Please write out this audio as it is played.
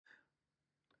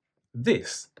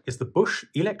This is the Busch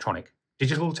Electronic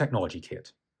Digital-Technology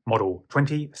Kit, model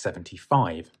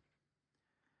 2075.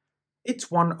 It's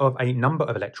one of a number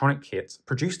of electronic kits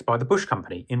produced by the Busch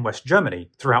Company in West Germany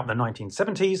throughout the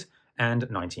 1970s and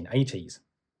 1980s.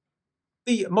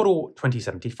 The Model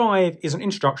 2075 is an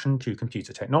introduction to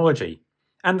computer technology,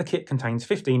 and the kit contains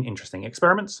 15 interesting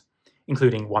experiments,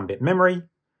 including 1-bit memory,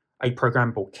 a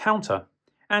programmable counter,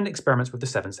 and experiments with the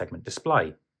 7-segment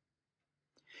display.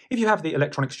 If you have the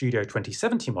Electronic Studio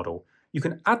 2070 model, you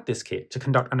can add this kit to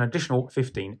conduct an additional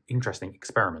 15 interesting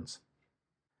experiments.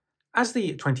 As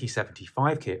the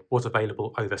 2075 kit was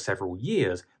available over several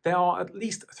years, there are at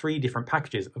least 3 different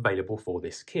packages available for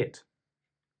this kit.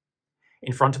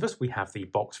 In front of us we have the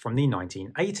box from the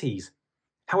 1980s.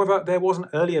 However, there was an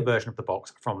earlier version of the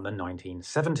box from the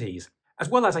 1970s, as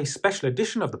well as a special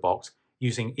edition of the box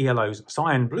using ELO's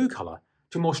cyan blue colour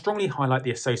to more strongly highlight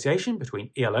the association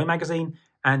between ELO magazine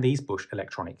and these Busch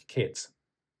electronic kits.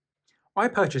 I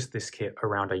purchased this kit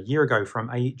around a year ago from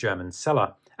a German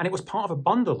seller, and it was part of a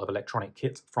bundle of electronic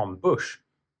kits from Busch.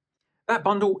 That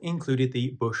bundle included the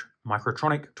Busch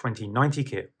Microtronic 2090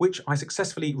 kit, which I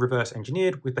successfully reverse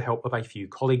engineered with the help of a few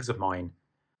colleagues of mine.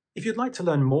 If you'd like to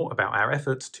learn more about our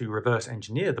efforts to reverse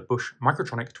engineer the Busch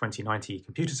Microtronic 2090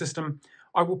 computer system,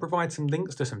 I will provide some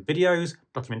links to some videos,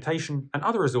 documentation, and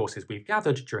other resources we've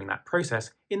gathered during that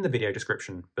process in the video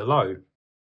description below.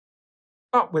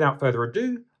 But without further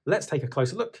ado, let's take a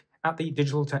closer look at the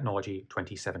Digital Technology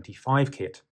 2075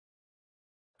 kit.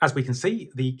 As we can see,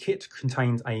 the kit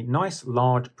contains a nice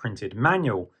large printed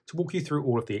manual to walk you through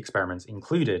all of the experiments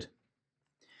included.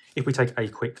 If we take a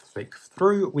quick flick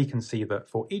through, we can see that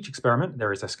for each experiment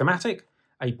there is a schematic,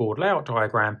 a board layout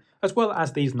diagram, as well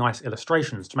as these nice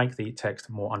illustrations to make the text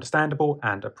more understandable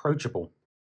and approachable.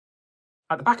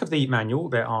 At the back of the manual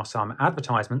there are some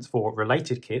advertisements for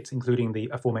related kits, including the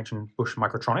aforementioned Busch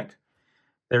Microtronic.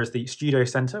 There is the Studio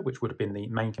Center, which would have been the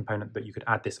main component that you could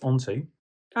add this onto,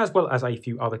 as well as a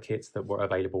few other kits that were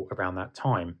available around that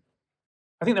time.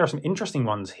 I think there are some interesting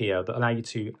ones here that allow you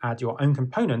to add your own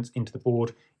components into the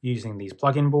board using these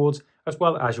plug-in boards, as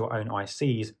well as your own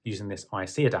ICs using this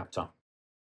IC adapter.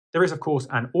 There is of course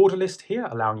an order list here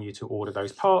allowing you to order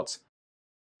those parts,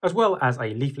 as well as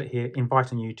a leaflet here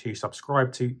inviting you to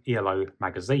subscribe to ELO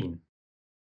magazine.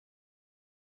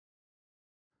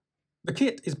 The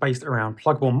kit is based around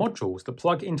pluggable modules that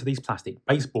plug into these plastic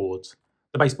baseboards.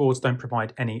 The baseboards don't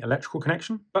provide any electrical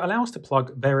connection, but allow us to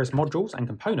plug various modules and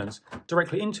components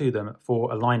directly into them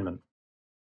for alignment.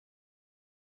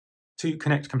 To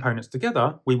connect components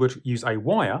together, we would use a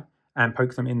wire and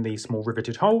poke them in these small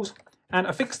riveted holes and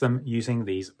affix them using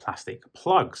these plastic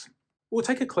plugs. We'll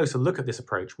take a closer look at this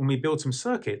approach when we build some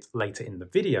circuits later in the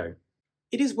video.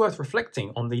 It is worth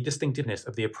reflecting on the distinctiveness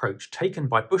of the approach taken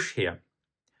by Busch here.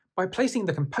 By placing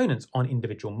the components on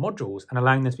individual modules and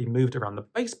allowing them to be moved around the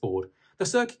baseboard, the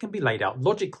circuit can be laid out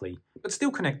logically, but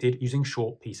still connected using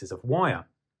short pieces of wire.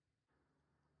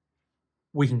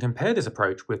 We can compare this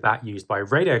approach with that used by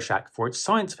Radio Shack for its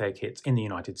science fair kits in the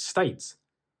United States.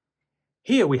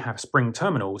 Here we have spring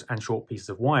terminals and short pieces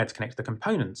of wire to connect the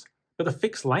components, but the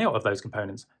fixed layout of those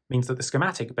components means that the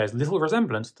schematic bears little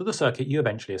resemblance to the circuit you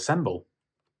eventually assemble.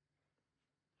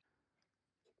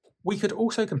 We could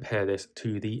also compare this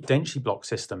to the Denshi block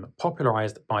system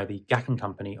popularized by the Gakken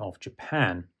Company of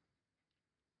Japan.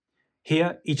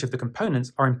 Here, each of the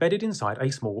components are embedded inside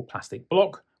a small plastic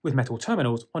block with metal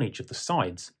terminals on each of the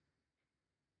sides.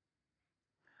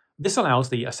 This allows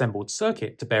the assembled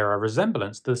circuit to bear a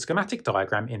resemblance to the schematic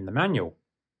diagram in the manual.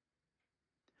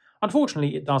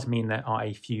 Unfortunately, it does mean there are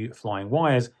a few flying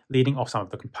wires leading off some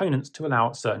of the components to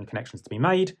allow certain connections to be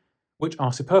made, which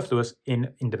are superfluous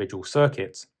in individual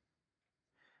circuits,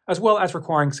 as well as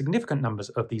requiring significant numbers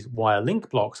of these wire link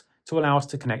blocks to allow us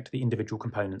to connect the individual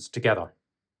components together.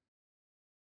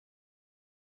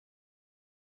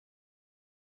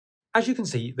 As you can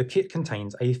see, the kit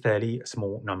contains a fairly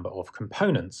small number of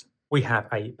components. We have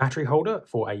a battery holder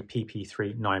for a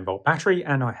PP3 9V battery,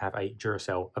 and I have a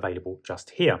Duracell available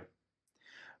just here.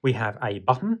 We have a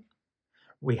button.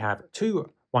 We have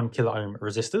 2 1 kilo ohm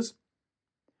resistors.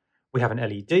 We have an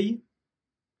LED,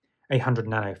 a 100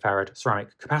 nanofarad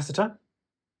ceramic capacitor,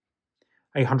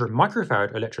 a 100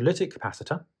 microfarad electrolytic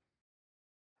capacitor,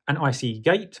 an IC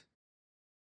gate,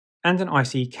 and an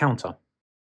IC counter.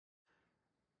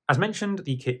 As mentioned,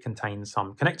 the kit contains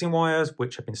some connecting wires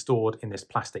which have been stored in this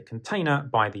plastic container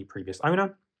by the previous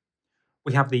owner.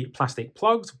 We have the plastic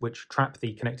plugs which trap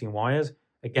the connecting wires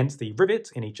against the rivets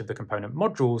in each of the component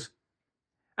modules.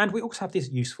 And we also have this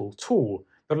useful tool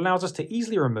that allows us to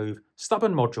easily remove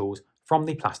stubborn modules from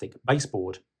the plastic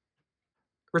baseboard.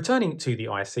 Returning to the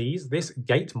ICs, this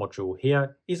gate module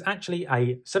here is actually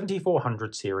a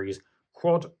 7400 series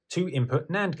quad 2-input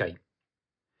NAND gate.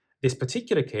 This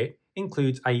particular kit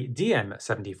includes a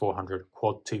DM7400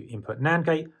 quad 2-input NAND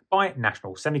gate by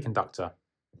National Semiconductor,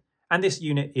 and this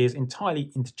unit is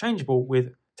entirely interchangeable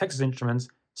with Texas Instruments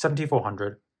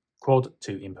 7400 quad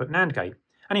 2-input NAND gate,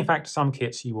 and in fact some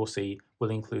kits you will see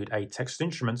will include a Texas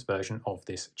Instruments version of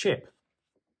this chip.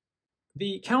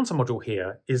 The counter module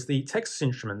here is the Texas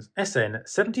Instruments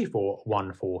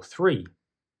SN74143.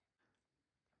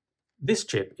 This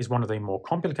chip is one of the more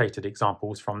complicated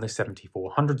examples from the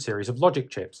 7400 series of logic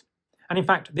chips, and in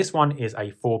fact this one is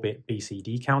a 4-bit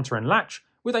BCD counter and latch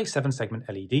with a 7-segment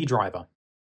LED driver.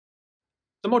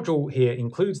 The module here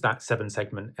includes that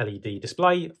 7-segment LED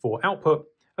display for output,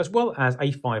 as well as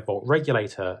a 5-volt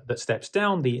regulator that steps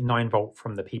down the 9-volt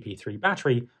from the PP3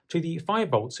 battery to the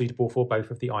 5-volt suitable for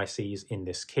both of the ICs in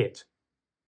this kit.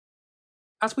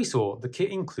 As we saw, the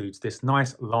kit includes this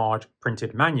nice large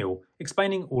printed manual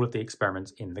explaining all of the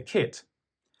experiments in the kit.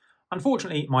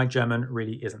 Unfortunately, my German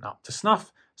really isn't up to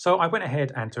snuff, so I went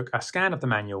ahead and took a scan of the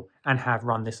manual and have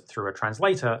run this through a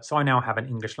translator, so I now have an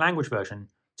English language version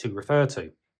to refer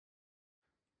to.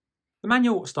 The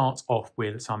manual starts off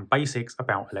with some basics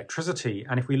about electricity,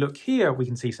 and if we look here we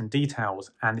can see some details,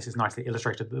 and this is nicely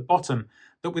illustrated at the bottom,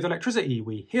 that with electricity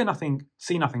we hear nothing,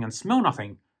 see nothing and smell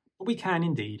nothing, but we can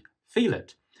indeed feel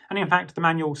it. And in fact the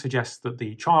manual suggests that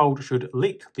the child should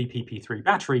lick the PP3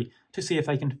 battery to see if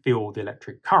they can feel the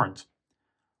electric current.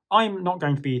 I'm not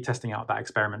going to be testing out that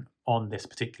experiment on this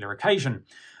particular occasion,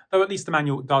 though at least the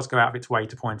manual does go out of its way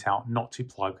to point out not to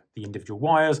plug the individual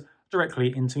wires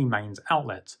directly into mains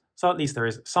outlets, so at least there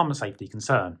is some safety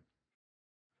concern.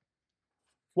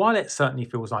 While it certainly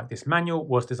feels like this manual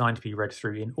was designed to be read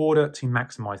through in order to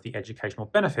maximise the educational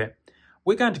benefit,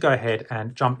 we're going to go ahead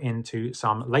and jump into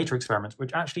some later experiments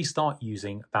which actually start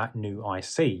using that new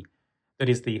IC, that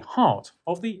is the heart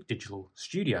of the Digital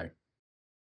Studio.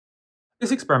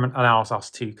 This experiment allows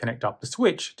us to connect up the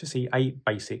switch to see a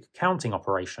basic counting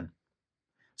operation.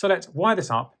 So let's wire this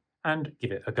up and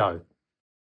give it a go.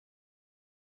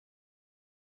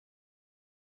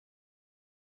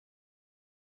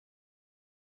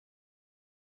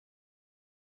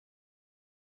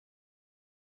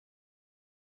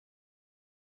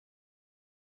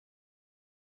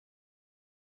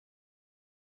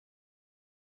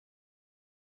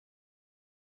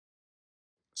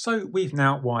 So we've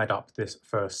now wired up this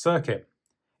first circuit.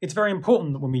 It's very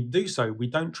important that when we do so, we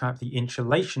don't trap the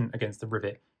insulation against the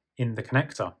rivet in the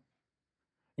connector.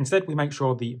 Instead, we make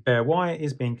sure the bare wire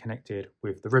is being connected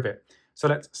with the rivet. So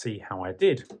let's see how I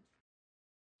did.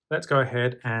 Let's go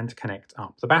ahead and connect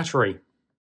up the battery.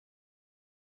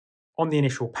 On the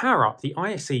initial power up, the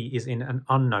IC is in an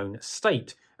unknown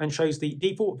state and shows the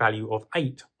default value of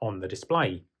 8 on the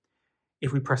display.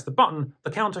 If we press the button,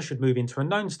 the counter should move into a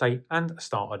known state and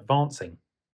start advancing.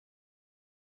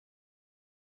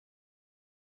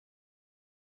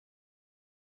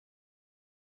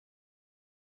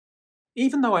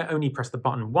 Even though I only press the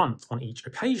button once on each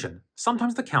occasion,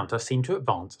 sometimes the counter seems to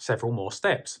advance several more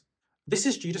steps. This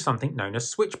is due to something known as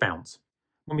switch bounce.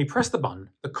 When we press the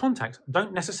button, the contacts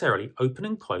don't necessarily open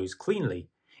and close cleanly.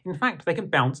 In fact, they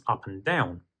can bounce up and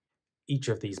down. Each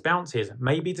of these bounces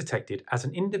may be detected as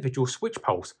an individual switch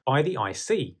pulse by the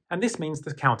IC, and this means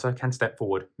the counter can step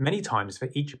forward many times for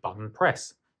each button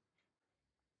press.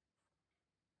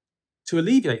 To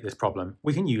alleviate this problem,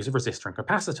 we can use a resistor and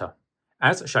capacitor,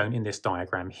 as shown in this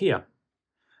diagram here.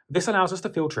 This allows us to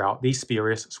filter out these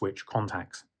spurious switch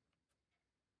contacts.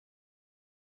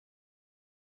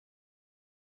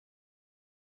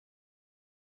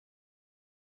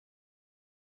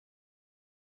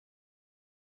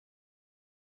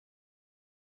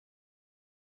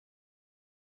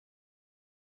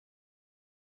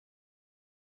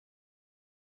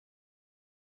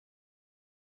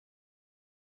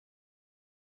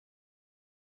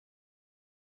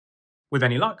 With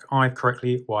any luck, I've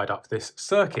correctly wired up this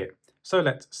circuit, so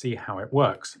let's see how it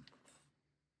works.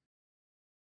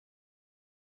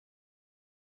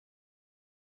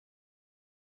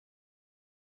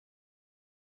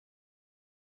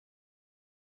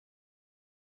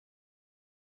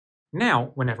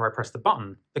 Now, whenever I press the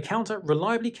button, the counter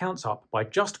reliably counts up by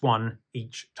just 1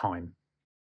 each time.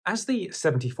 As the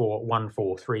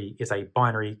 74143 is a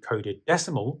binary coded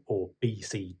decimal, or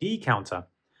BCD counter,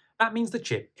 that means the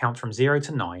chip counts from 0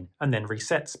 to 9 and then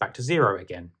resets back to 0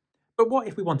 again. But what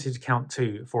if we wanted to count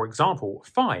to, for example,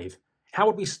 5? How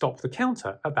would we stop the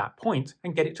counter at that point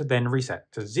and get it to then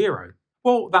reset to 0?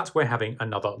 Well, that's where having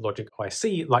another logic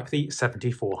IC like the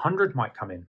 7400 might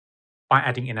come in. By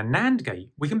adding in a NAND gate,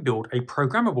 we can build a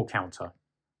programmable counter.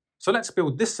 So let's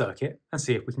build this circuit and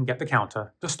see if we can get the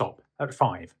counter to stop at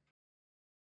 5.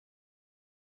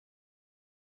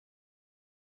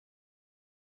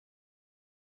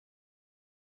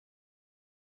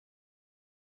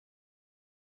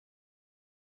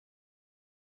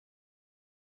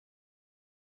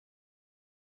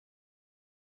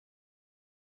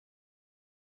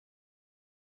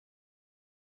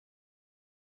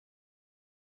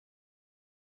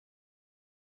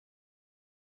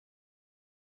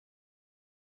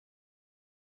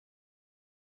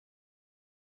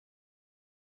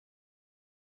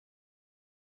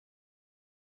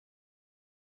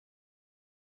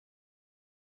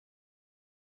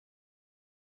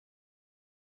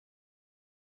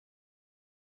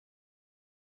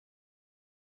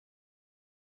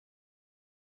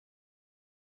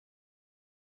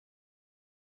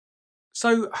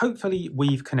 So hopefully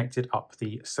we've connected up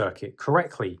the circuit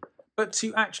correctly. But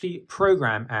to actually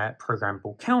program our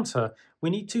programmable counter,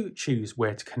 we need to choose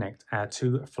where to connect our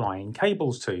 2 flying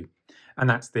cables to. And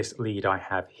that's this lead I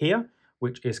have here,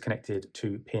 which is connected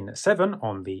to pin 7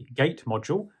 on the gate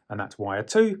module, and that's wire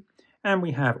 2. And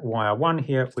we have wire 1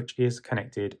 here, which is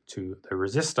connected to the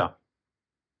resistor.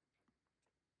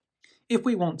 If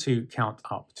we want to count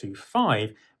up to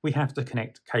 5, we have to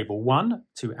connect cable 1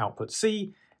 to output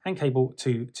C and cable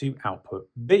 2 to output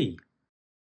B.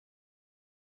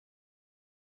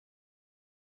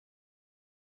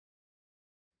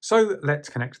 So let's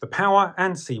connect the power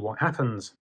and see what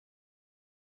happens.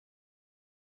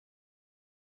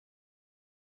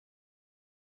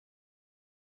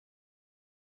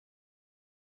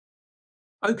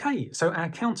 Okay, so our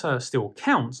counter still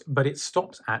counts, but it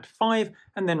stops at 5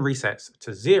 and then resets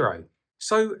to 0.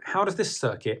 So how does this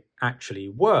circuit actually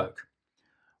work?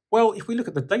 Well, if we look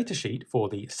at the datasheet for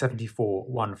the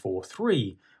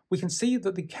 74143, we can see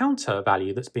that the counter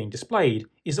value that's being displayed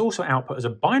is also output as a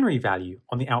binary value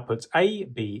on the outputs A,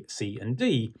 B, C, and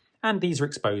D, and these are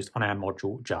exposed on our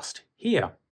module just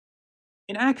here.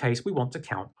 In our case, we want to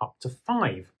count up to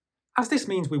 5. As this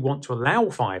means we want to allow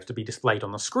 5 to be displayed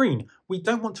on the screen, we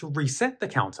don't want to reset the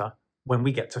counter when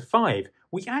we get to 5.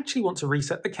 We actually want to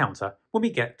reset the counter when we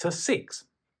get to 6.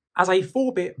 As a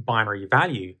 4-bit binary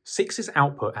value, 6 is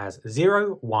output as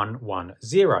 0, 1, 1,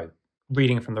 0.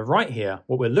 Reading from the right here,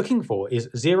 what we're looking for is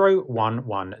 0, 1,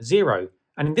 1, 0.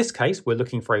 And in this case, we're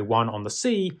looking for a 1 on the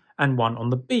C and 1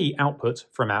 on the B output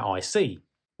from our IC.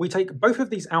 We take both of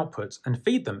these outputs and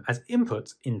feed them as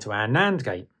inputs into our NAND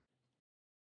gate.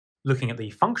 Looking at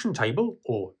the function table,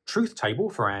 or truth table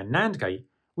for our NAND gate,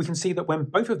 we can see that when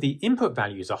both of the input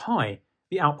values are high,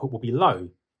 the output will be low,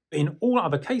 but in all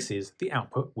other cases, the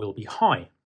output will be high.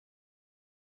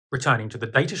 Returning to the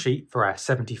datasheet for our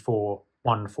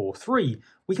 74143,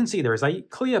 we can see there is a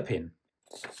clear pin.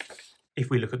 If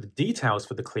we look at the details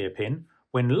for the clear pin,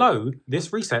 when low, this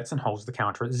resets and holds the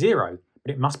counter at 0,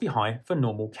 but it must be high for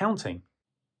normal counting.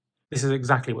 This is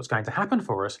exactly what's going to happen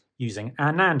for us using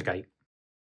our NAND gate.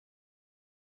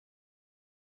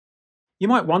 You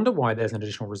might wonder why there's an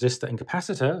additional resistor and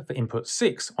capacitor for input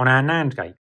 6 on our NAND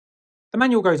gate. The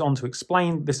manual goes on to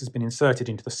explain this has been inserted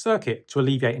into the circuit to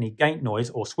alleviate any gate noise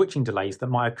or switching delays that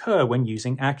might occur when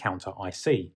using our counter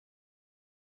IC.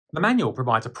 The manual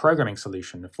provides a programming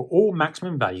solution for all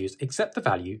maximum values except the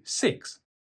value 6.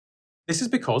 This is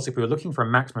because if we were looking for a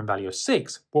maximum value of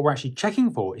 6, what we're actually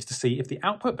checking for is to see if the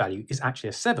output value is actually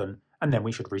a 7, and then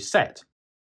we should reset.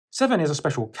 7 is a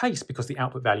special case because the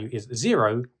output value is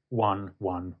 0, 1,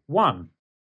 1, 1.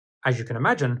 As you can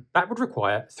imagine, that would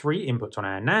require 3 inputs on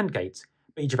our NAND gates,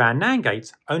 but each of our NAND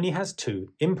gates only has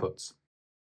 2 inputs.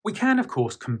 We can, of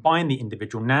course, combine the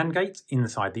individual NAND gates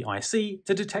inside the IC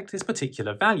to detect this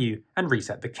particular value and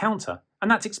reset the counter,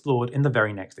 and that's explored in the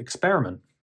very next experiment.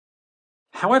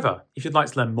 However, if you'd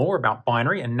like to learn more about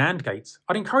binary and NAND gates,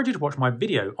 I'd encourage you to watch my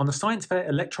video on the Science Fair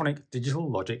Electronic Digital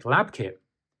Logic Lab Kit.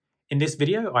 In this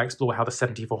video, I explore how the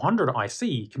 7400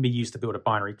 IC can be used to build a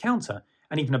binary counter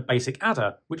and even a basic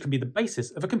adder, which can be the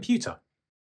basis of a computer.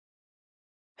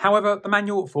 However, the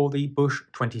manual for the Busch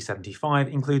 2075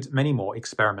 includes many more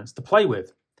experiments to play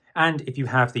with. And if you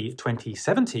have the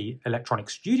 2070 Electronic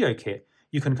Studio Kit,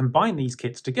 you can combine these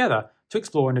kits together to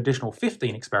explore an additional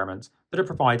 15 experiments that are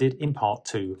provided in Part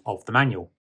 2 of the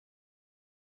manual.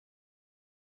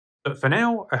 But for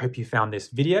now, I hope you found this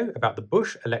video about the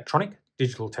Busch Electronic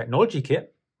Digital-Technology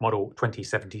Kit, Model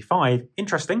 2075,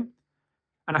 interesting,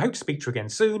 and I hope to speak to you again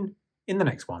soon in the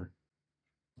next one.